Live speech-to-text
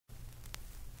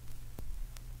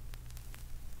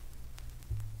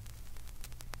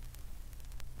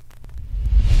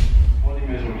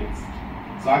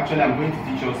actually I'm going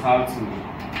to teach us how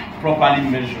to properly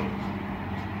measure,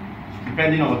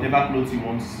 depending on whatever clothes you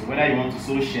want to sew, whether you want to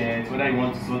sew shirts, whether you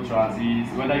want to sew trousers,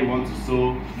 whether you want to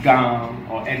sew gown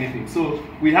or anything. So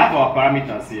we have our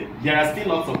parameters here. There are still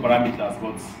lots of parameters,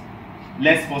 but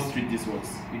let's first treat these ones,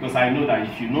 because I know that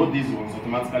if you know these ones,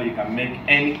 automatically you can make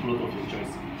any cloth of your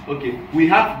choice. Okay, we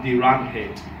have the round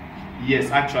head.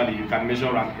 Yes, actually you can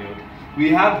measure round head.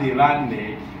 We have the round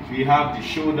neck, we have the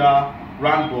shoulder,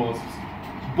 round bust,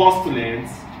 bust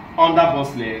length, under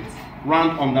bust length,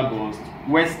 round under bust,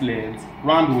 waist length,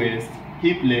 round waist,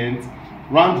 hip length,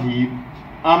 round hip,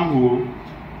 armhole,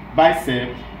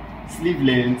 bicep, sleeve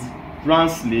length, round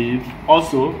sleeve,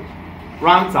 also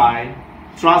round thigh,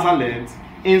 trouser length,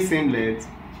 inseam length,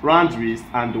 round wrist,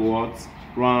 and what?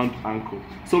 Round ankle.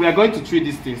 So we are going to treat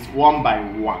these things one by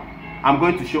one. I'm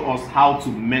going to show us how to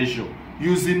measure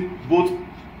using both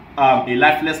a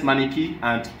lifeless mannequin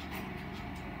and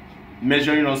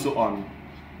measuring also on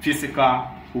physical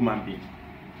human being.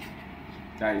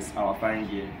 That is our fine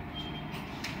gear.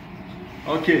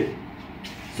 Okay,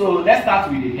 so let's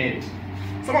start with the head.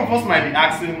 Some of us might be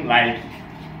asking, like,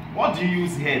 what do you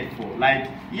use head for? Like,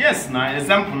 yes, now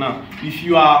example now, if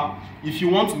you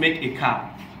want to make a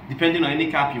cap, depending on any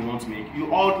cap you want to make,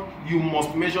 you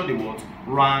must measure the what?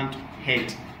 Round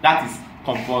head. That is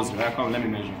compulsory. Right? Come, let me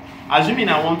measure. Assuming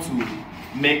I want to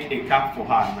make a cap for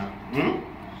her now,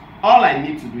 all I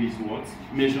need to do is what?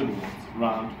 Measure the what?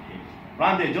 Round head.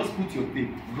 Round head, just put your tape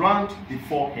round the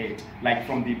forehead, like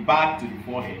from the back to the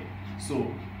forehead.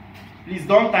 So please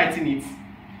don't tighten it.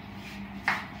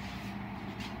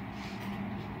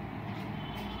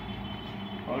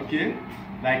 Okay,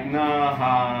 like now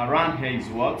her round hair is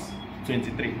what?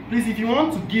 23. Please, if you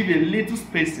want to give a little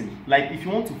spacing, like if you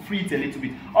want to free it a little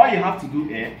bit, all you have to do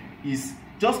here is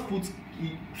just put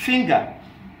finger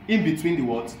in between the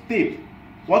what? Tape.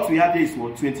 What we have here is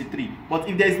what? 23. But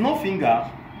if there is no finger,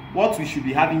 what we should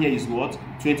be having here is what?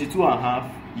 22 and a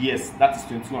half. Yes, that is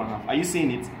 22 and a half. Are you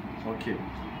seeing it? Okay.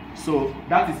 So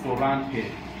that is for round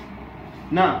hair.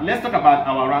 Now let's talk about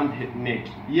our round neck.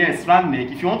 Yes, round neck.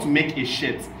 If you want to make a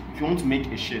shirt,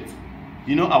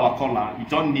 you know our collar, you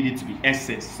don't need it to be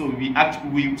excess. So we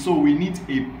need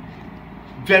a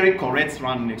very correct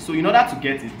round neck. So in order to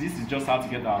get it, this is just how to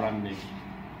get our round neck.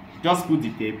 Just put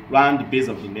the tape round the base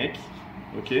of the neck.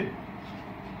 Okay,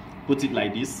 put it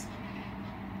like this.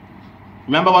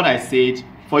 Remember what I said,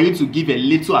 for you to give a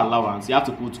little allowance, you have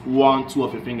to put 1, 2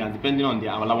 of your fingers, depending on the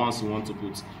allowance you want to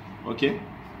put. Okay,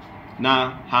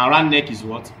 now her round neck is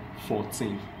what?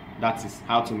 14. That is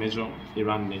how to measure a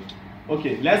round neck.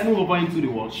 Okay, let's move over into the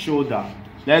what? Shoulder.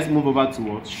 Let's move over to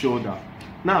what? Shoulder.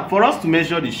 Now, for us to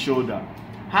measure the shoulder,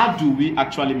 how do we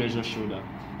actually measure shoulder?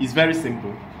 It's very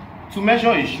simple. To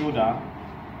measure a shoulder,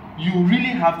 you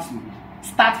really have to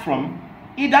start from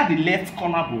either the left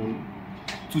collarbone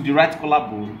to the right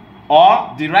collarbone,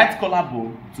 or the right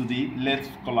collarbone to the left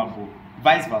collarbone,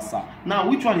 vice versa. Now,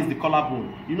 which one is the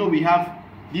collarbone? You know, we have,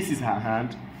 this is her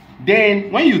hand. Then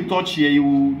when you touch here, you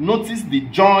will notice the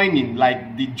joining,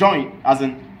 like the joint, as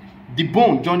in the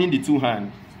bone joining the two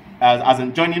hands, as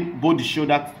in joining both the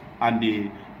shoulder and the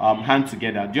hand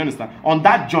together. Do you understand? On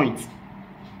that joint,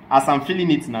 as I'm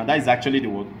feeling it now, that is actually the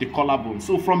what? The collarbone.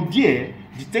 So from there,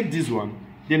 you take this one,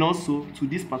 then also to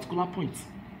this particular point.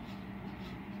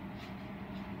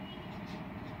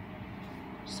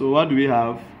 So what do we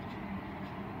have?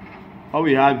 What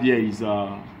we have here is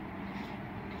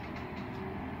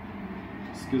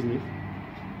excuse me.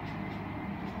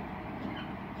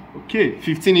 Okay,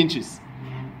 15 inches.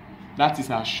 That is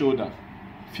our shoulder.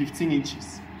 15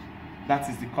 inches. That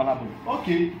is the collarbone.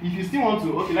 Okay, if you still want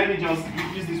to, okay, let me just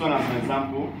use this one as an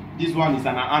example. This one is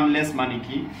an armless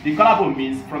mannequin. The collarbone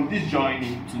means from this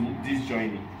joining to this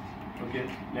joining. Okay,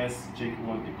 let's check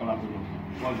what the collarbone,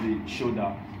 what the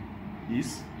shoulder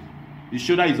is. The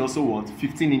shoulder is also what?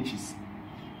 15 inches.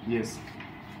 Yes.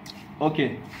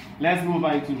 Okay, let's move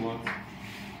on to what?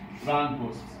 Round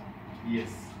bust. Yes.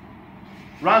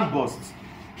 Round bust.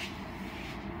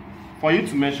 For you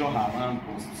to measure her round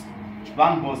bust.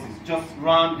 Round bust is just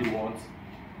round the what?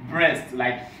 Breast.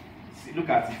 Like, see, look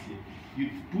at it here. You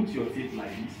put your tape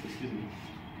like this. Excuse me.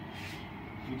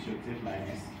 Put your tape like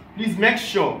this. Please make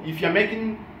sure, if you're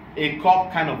making a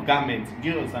cup kind of garment, do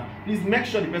you understand? Please make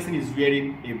sure the person is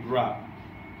wearing a bra.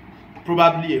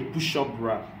 Probably a push-up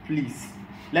bra. Please.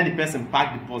 Let the person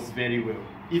pack the bust very well.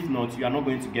 If not, you are not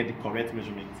going to get the correct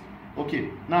measurement. Okay,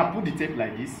 now put the tape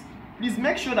like this. Please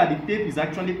make sure that the tape is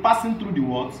actually passing through the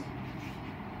what?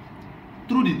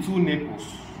 Through the two nipples.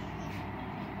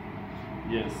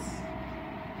 Yes.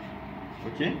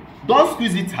 Okay. Don't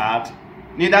squeeze it hard.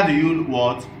 Neither do you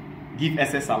what? Give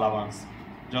excess allowance.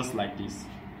 just like this.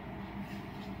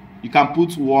 You can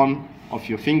put one of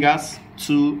your fingers,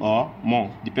 2 or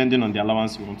more, depending on the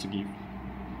allowance you want to give.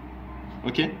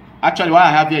 Okay, actually what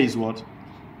I have here is what?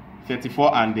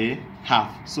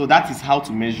 34.5. So that is how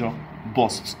to measure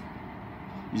bust.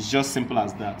 It's just simple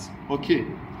as that. Okay,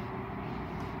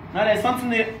 now there's something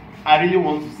that I really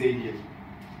want to say here.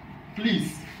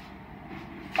 Please,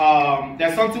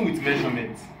 there's something with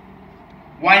measurement.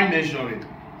 Why measuring?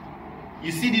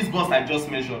 You see this bust I just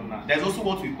measured now. There's also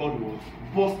what we call the what?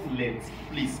 Bust length.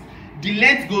 Please, the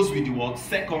length goes with the what?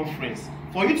 Circumference.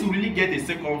 For you to really get a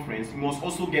circumference, you must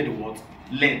also get the what?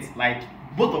 Length. Like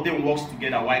both of them works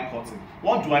together while cutting.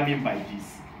 What do I mean by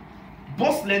this?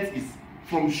 Bust length is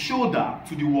from shoulder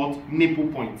to the what? Nipple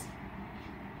point.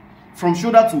 From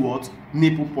shoulder to what?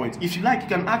 Nipple point. If you like, you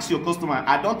can ask your customer.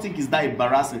 I don't think it's that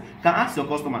embarrassing. You can ask your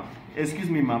customer, excuse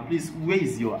me ma'am, please, where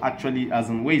is your actually, as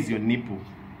in where is your nipple?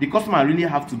 The customer really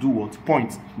have to do what?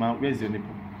 Point. Ma'am, where is your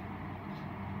nipple?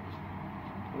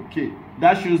 Okay,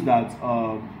 that shows that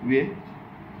where?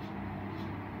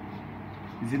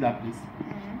 Is it that place?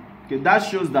 Okay, that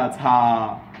shows that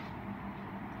her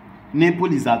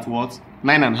nipple is at what?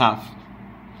 9.5.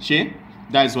 She?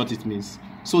 That is what it means.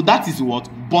 So that is what?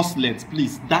 Bust length.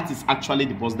 Please, that is actually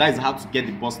the bust. That is how to get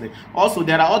the bust length. Also,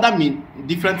 there are other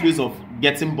different ways of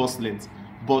getting bust length,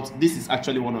 but this is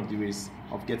actually one of the ways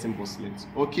of getting bust length.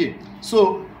 Okay,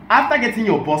 so after getting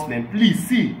your bust length, please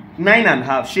see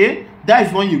 9.5. She? That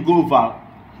is when you go over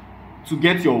to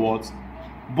get your what?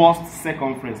 Bust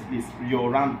circumference, please. Your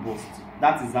round bust.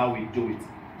 That is how we do it.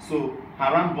 So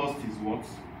her round bust is what?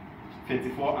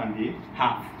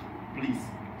 34.5. Please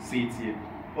see it here.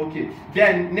 Okay,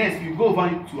 then next we go over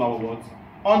to our what?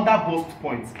 Under bust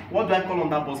point. What do I call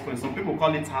under bust point? Some people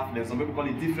call it half length, some people call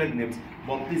it different names,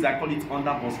 but please I call it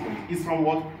under bust point. It's from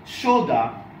what?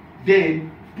 Shoulder,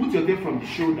 then put your tape from the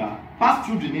shoulder, pass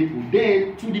through the nipple,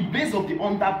 then to the base of the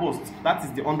under bust. That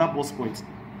is the under bust point.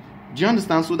 Do you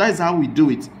understand? So that is how we do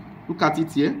it. Look at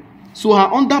it here. So her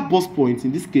under bust point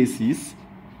in this case is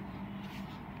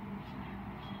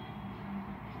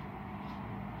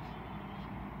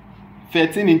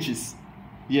 13 inches.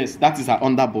 Yes, that is her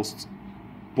under bust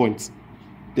point.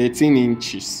 13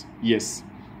 inches. Yes.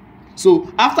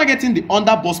 So after getting the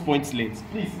under bust point length,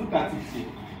 please look at it here.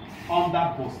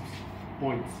 Under bust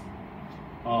point.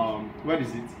 Where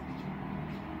is it?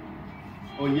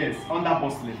 Oh yes, under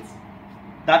bust length.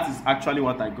 That is actually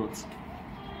what I got.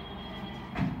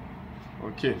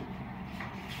 Okay.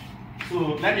 So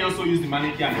let me also use the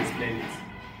mannequin and explain it.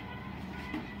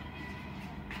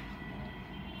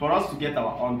 For us to get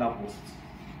our under bust,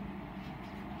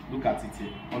 look at it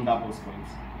here, under bust point.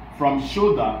 From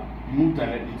shoulder, move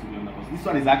directly to the under bust. This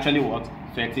one is actually what?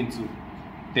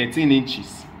 13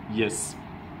 inches. Yes.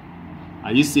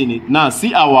 Are you seeing it? Now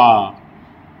see our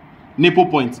nipple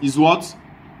point is what?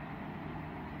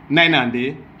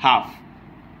 9.5.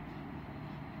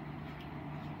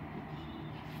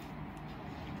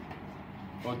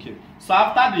 Okay. So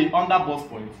after the under bust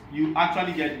point, you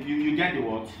actually get you get the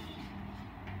what?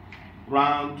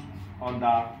 Round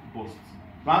under bust.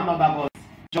 Round under bust.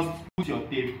 Just put your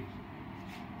tape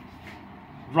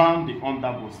round the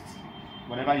under bust.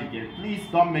 Whatever you get, please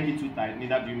don't make it too tight.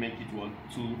 Neither do you make it what?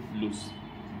 Too loose.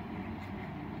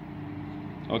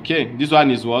 Okay, this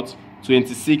one is what?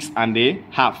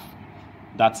 26.5.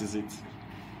 That is it.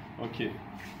 Okay.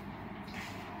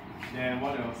 Then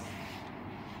what else?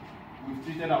 We've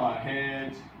treated our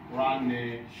head, round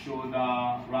neck,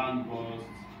 shoulder, round bust,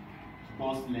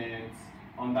 bust length,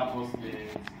 under bust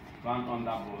length, round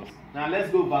under bust. Now let's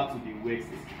go back to the waist.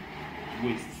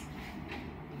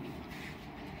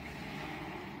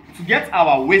 To get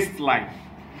our waistline,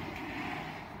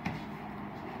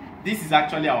 this is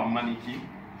actually our mannequin.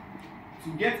 To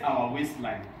get our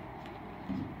waistline,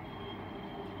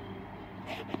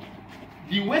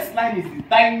 the waistline is the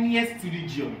tiniest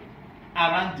region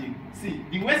around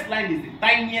the waistline is the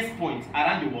tiniest point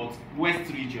around the what?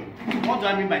 Waist region. What do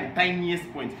I mean by the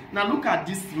tiniest point? Now look at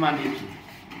this mannequin.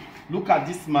 Look at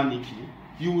this mannequin.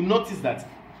 You will notice that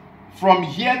from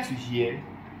here to here,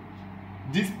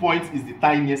 this point is the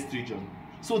tiniest region.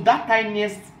 So that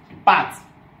tiniest part,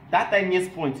 that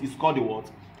tiniest point is called the what?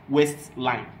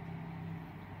 Waistline.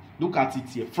 Look at it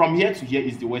here. From here to here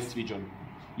is the waist region.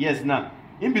 Yes, now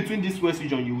in between this waist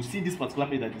region, you will see this particular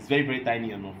place that is very, very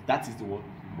tiny enough. That is the what?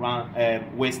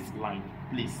 Waistline,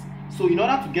 please. So in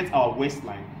order to get our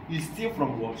waistline, you steer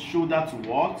from what? Shoulder to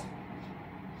what?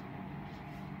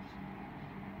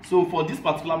 So for this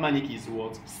particular mannequin is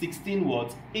what? 16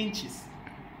 what? Inches.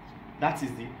 That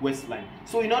is the waistline.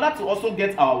 So in order to also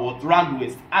get our what? Round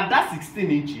waist, at that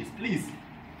 16 inches, please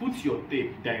put your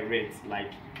tape direct,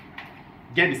 like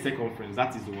get the circumference,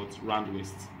 that is what? Round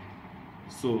waist.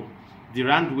 So the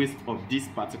round waist of this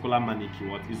particular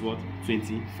mannequin is what?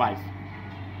 25.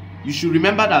 You should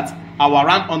remember that our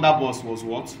round underbust was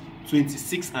what?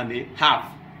 26.5.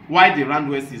 While the round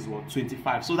waist is what?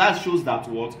 25. So that shows that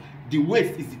what? The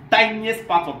waist is the tiniest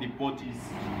part of the body's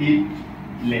hip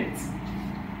length.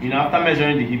 You know, after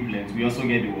measuring the hip length, we also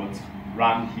get the what?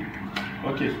 Round hip.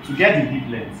 Okay, to get the hip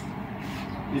length,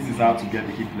 this is how to get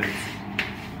the hip length.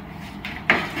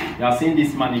 You are seeing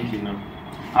this mannequin now.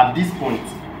 At this point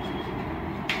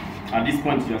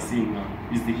you are seeing now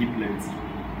is the hip length.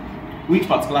 Which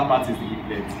particular part is the hip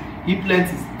length? Hip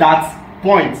length is that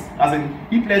point. As in,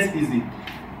 hip length is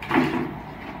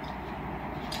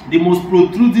the most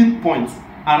protruding point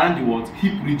around the what?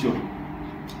 Hip region.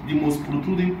 The most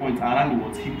protruding point around the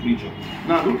what? Hip region.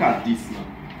 Now look at this now.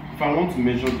 If I want to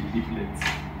measure the hip length,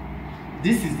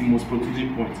 this is the most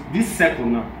protruding point. This circle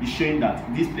now is showing that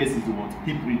this place is the what?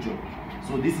 Hip region.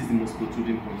 So this is the most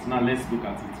protruding point. Now let's look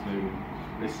at it very well.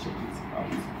 Let's check it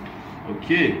out.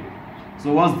 Okay.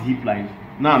 So what's the hip line?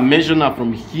 Now measure now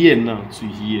from here now to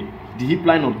here. The hip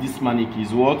line of this mannequin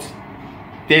is what?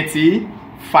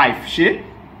 35. Shade.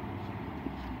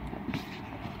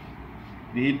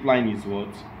 The hip line is what?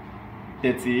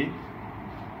 30.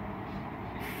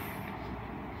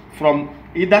 From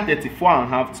either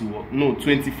 34.5 to what? No,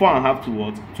 24.5 to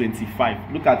what?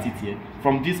 25. Look at it here.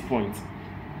 From this point,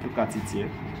 look at it here.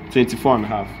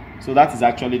 24.5. So that is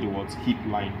actually the what? Hip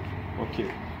line.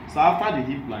 Okay. So after the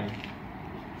hip line,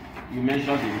 you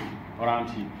measure the round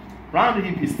hip. Round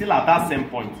hip is still at that same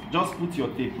point. Just put your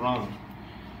tape round.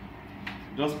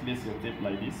 Just place your tape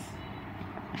like this.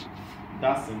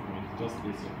 That same point. Just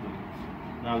place your tape.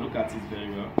 Now look at it very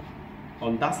well.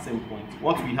 On that same point,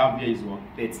 what we have here is what?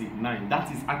 39.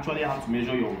 That is actually how to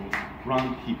measure your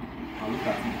round hip. Now look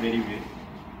at it very well.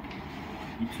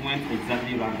 It went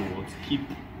exactly around the what? Hip.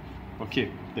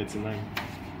 Okay, 39.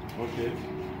 Okay.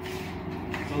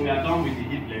 So we are done with the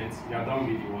hip length. We are done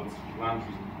with the what? Round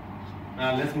hip.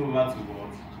 Now let's move over to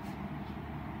what?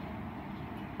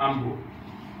 Armhole.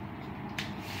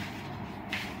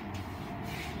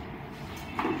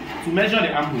 To measure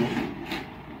the armhole,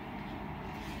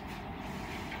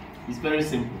 it's very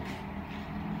simple.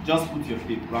 Just put your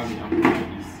tape around the armhole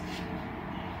like this.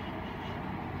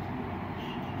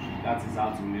 That is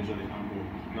how to measure the armhole.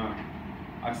 Now,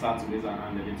 ask her to raise her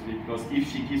hand a little bit, because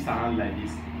if she keeps her hand like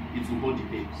this, it will hold the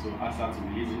tape. So ask her to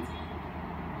release it.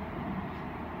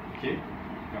 Okay,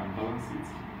 you can balance it.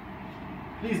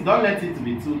 Please don't let it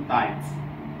be too tight.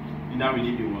 You don't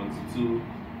really be want too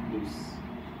loose.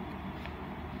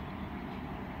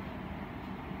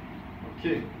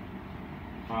 Okay.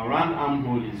 Our round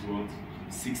armhole is what?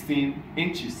 16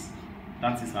 inches.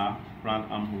 That is our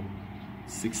round armhole.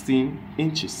 16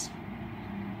 inches.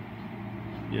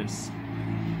 Yes.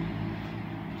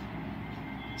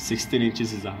 16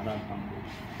 inches is our round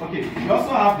armhole. Okay, we also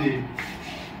have the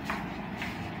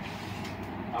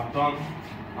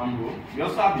armhole. We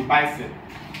also have the bicep.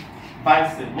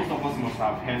 Bicep. Most of us must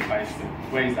have heard bicep.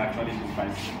 Where is actually this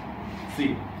bicep?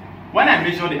 See, when I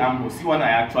measure the armhole, see what I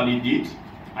actually did?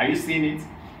 Are you seeing it?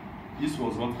 This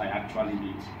was what I actually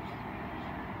did.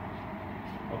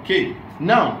 Okay,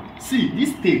 now see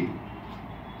this tape.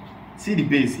 See the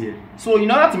base here. So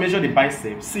in order to measure the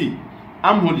bicep, see,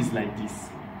 armhole is like this.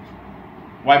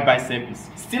 While bicep is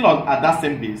still on at that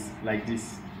same base, like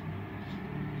this.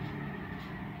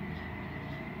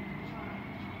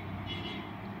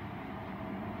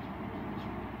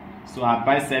 So our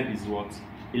bicep is what?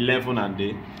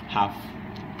 11.5.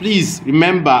 Please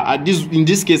remember, in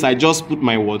this case, I just put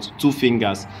my what? 2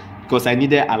 fingers, because I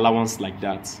needed allowance like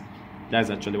that. That's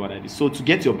actually what I did. So to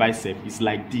get your bicep, it's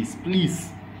like this. Please,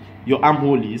 your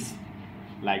armhole is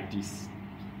like this.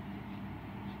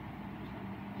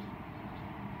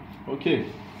 Okay,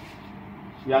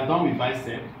 we are done with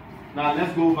bicep. Now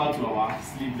let's go over to our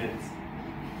sleeve length.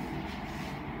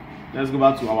 Let's go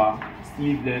back to our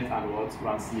sleeve length and what?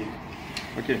 Round sleeve.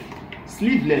 Okay,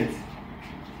 sleeve length.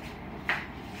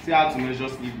 See how to measure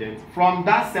sleeve length. From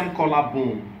that same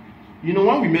collarbone. You know,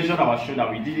 when we measured our shoulder,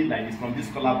 we did it like this, from this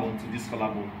collarbone to this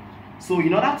collarbone. So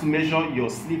in order to measure your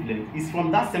sleeve length, it's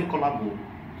from that same collarbone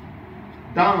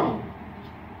down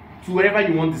to wherever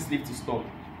you want the sleeve to stop.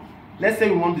 Let's say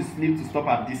we want the sleeve to stop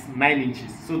at this 9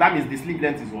 inches. So that means the sleeve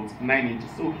length is what? 9 inches.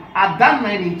 So at that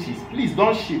 9 inches, please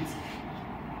don't shift.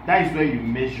 That is where you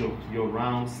measure your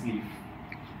round sleeve.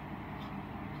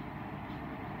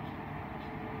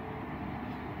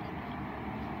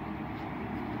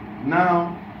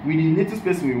 Now, with the little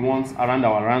space we want around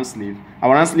our round sleeve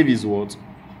is what?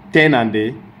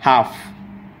 10.5.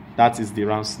 That is the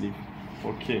round sleeve.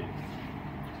 Okay,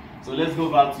 so let's go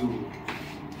back to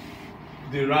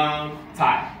the round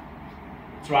tie.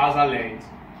 Trouser length,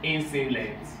 inseam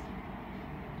length,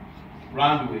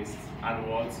 round waist, and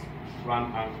what?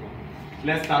 Round ankle.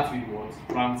 Let's start with what?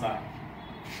 Round tie.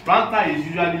 Round tie is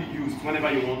usually used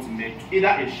whenever you want to make either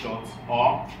a short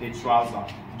or a trouser,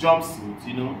 jumpsuit,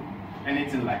 you know,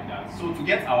 anything like that. So to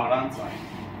get our round tie,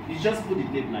 you just put the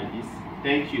tape like this.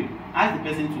 Thank you. Ask the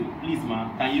person to, please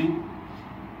ma'am, can you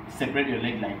separate your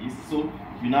leg like this? So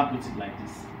you now put it like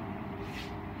this.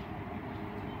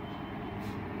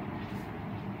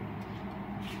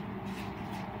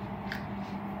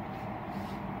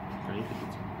 Can you put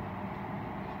it?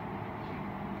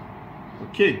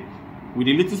 Okay. With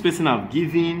the little spacing I've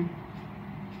given.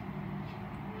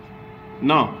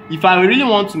 Now, if I really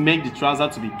want to make the trouser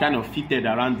to be kind of fitted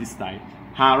around this tie,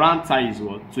 her round tie is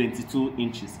what? 22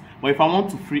 inches. But if I want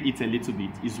to free it a little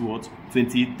bit, is what?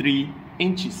 23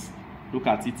 inches. Look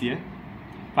at it here.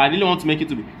 If I really want to make it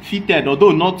to be fitted,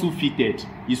 although not too fitted,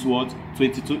 is what?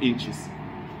 22 inches.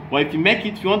 But if you make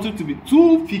it, if you want it to be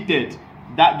too fitted,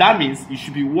 that means you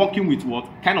should be working with what?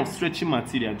 Kind of stretchy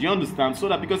material. Do you understand? So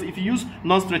that, because if you use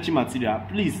non-stretchy material,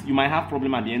 please, you might have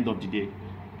problem at the end of the day.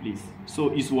 Please. So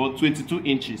it's what? 22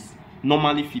 inches.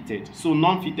 Normally fitted. So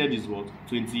non-fitted is what?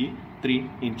 23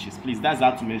 inches. Please, that's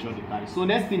how to measure the tie. So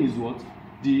next thing is what?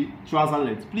 The trouser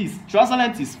length. Please, trouser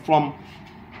length is from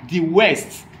the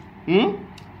waist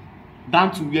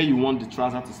down to where you want the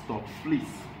trouser to stop. Please.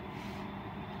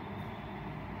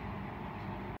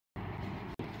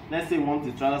 Let's say you want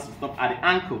the trousers to stop at the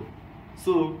ankle.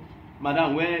 So,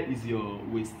 madam, where is your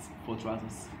waist for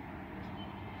trousers?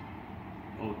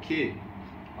 Okay,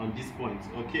 on this point.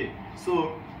 Okay,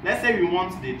 so let's say we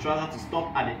want the trouser to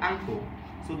stop at the ankle.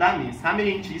 So that means how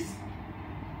many inches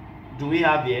do we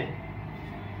have here?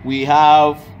 We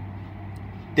have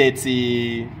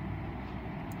 30.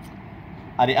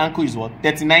 At the ankle is what?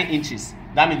 39 inches.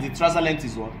 That means the trouser length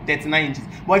is what? 39 inches.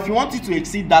 But if you want it to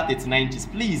exceed that 39 inches,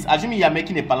 please, assuming you are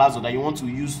making a palazzo that you want to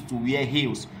use to wear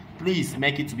heels, please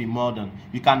make it to be modern.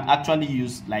 You can actually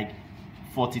use like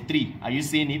 43. Are you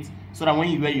seeing it? So that when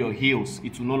you wear your heels,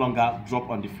 it will no longer drop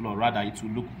on the floor. Rather, it will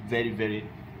look very, very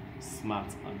smart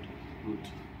and good.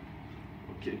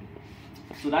 Okay.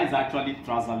 So that is actually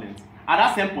trouser length. At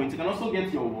that same point, you can also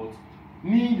get your what?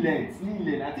 Knee length.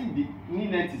 Knee length. I think the knee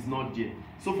length is not there.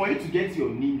 So for you to get your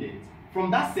knee length, from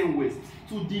that same waist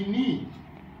to the knee,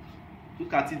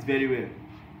 look at it very well.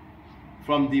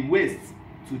 From the waist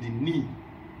to the knee.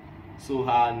 So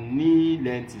her knee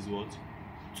length is what?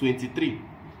 23.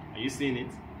 Are you seeing it?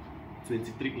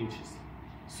 23 inches.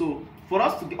 So for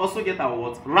us to also get our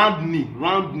what? Round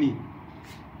knee.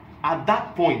 At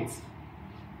that point,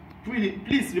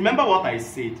 please remember what I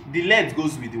said. The length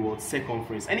goes with the what?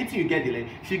 Circumference. Anything you get the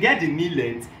length. If you get the knee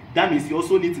length, that means you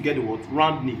also need to get the what?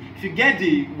 Round knee. If you get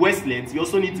the waist length, you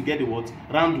also need to get the what?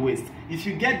 Round waist. If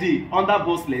you get the under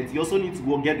bust length, you also need to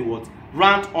go get the what?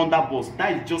 Round under bust.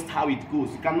 That is just how it goes.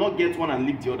 You cannot get one and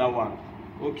leave the other one.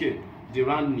 Okay, the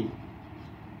round knee.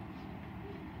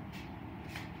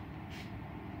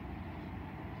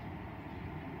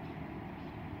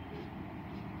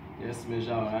 Let's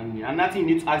measure around knee. Another thing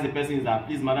you need to ask the person is that,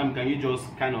 please, madam, can you just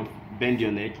kind of bend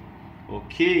your leg?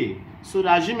 Okay. So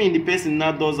assuming the person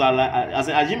now does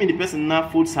assuming the person now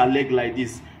folds her leg like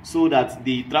this, so that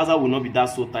the trouser will not be that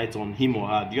so tight on him or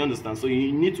her. Do you understand? So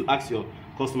you need to ask your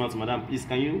customer to, madam, please,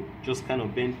 can you just kind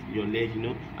of bend your leg, you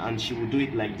know, and she will do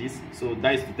it like this. So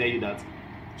that is to tell you that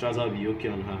trouser will be okay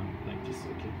on her like this.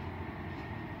 Okay.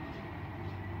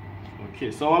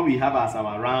 Okay. So what we have as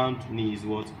our round knee is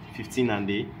what?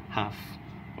 15.5.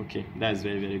 Okay, that is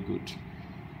very, very good.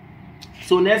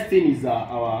 So next thing is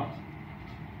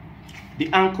the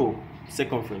ankle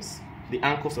circumference. The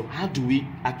ankle circumference. How do we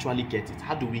actually get it?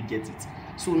 How do we get it?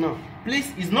 So now,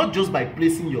 place is not just by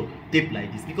placing your tape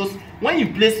like this, because when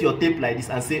you place your tape like this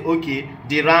and say, okay,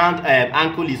 the round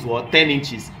ankle is what? 10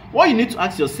 inches. What you need to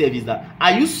ask yourself is that,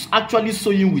 are you actually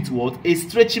sewing with what? A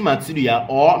stretchy material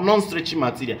or non-stretchy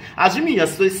material? Assuming you are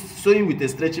sewing with a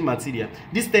stretchy material,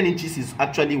 this 10 inches is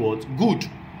actually what? Good.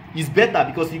 It's better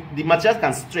because the material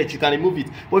can stretch, you can remove it.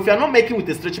 But if you are not making with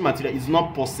a stretchy material, it's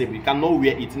not possible. You cannot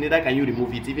wear it, neither can you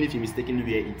remove it, even if you mistakenly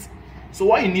wear it. So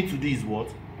what you need to do is what?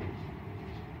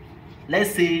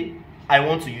 Let's say I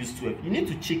want to use 12. You need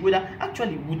to check whether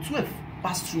actually would 12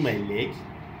 pass through my leg.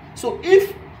 So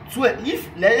if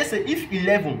 12, let's say if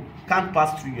 11 can't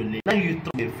pass through your leg, now you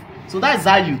 12. So that's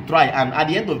how you try, and at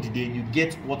the end of the day, you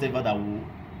get whatever that will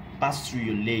pass through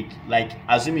your leg. Like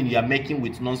assuming you are making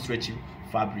with non-stretchy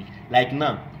fabric. Like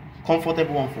now,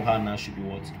 comfortable one for her now should be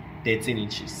what? 13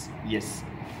 inches. Yes,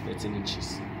 13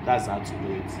 inches. That's how to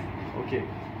do it. Okay.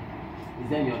 Is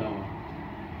there any other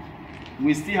one?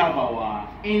 We still have our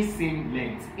inseam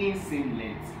length. Inseam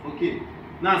length. Okay.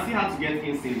 Now see how to get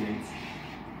inseam length.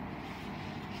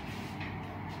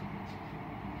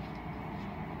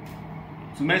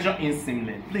 To measure inseam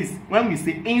length, please, when we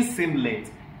say inseam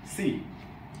length, see,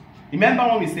 remember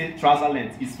when we say trouser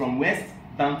length is from waist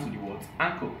down to the what?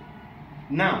 Ankle.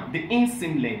 Now the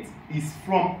inseam length is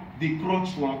from the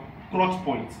crotch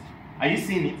point. Are you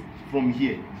seeing it? From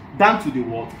here down to the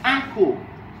what? Ankle.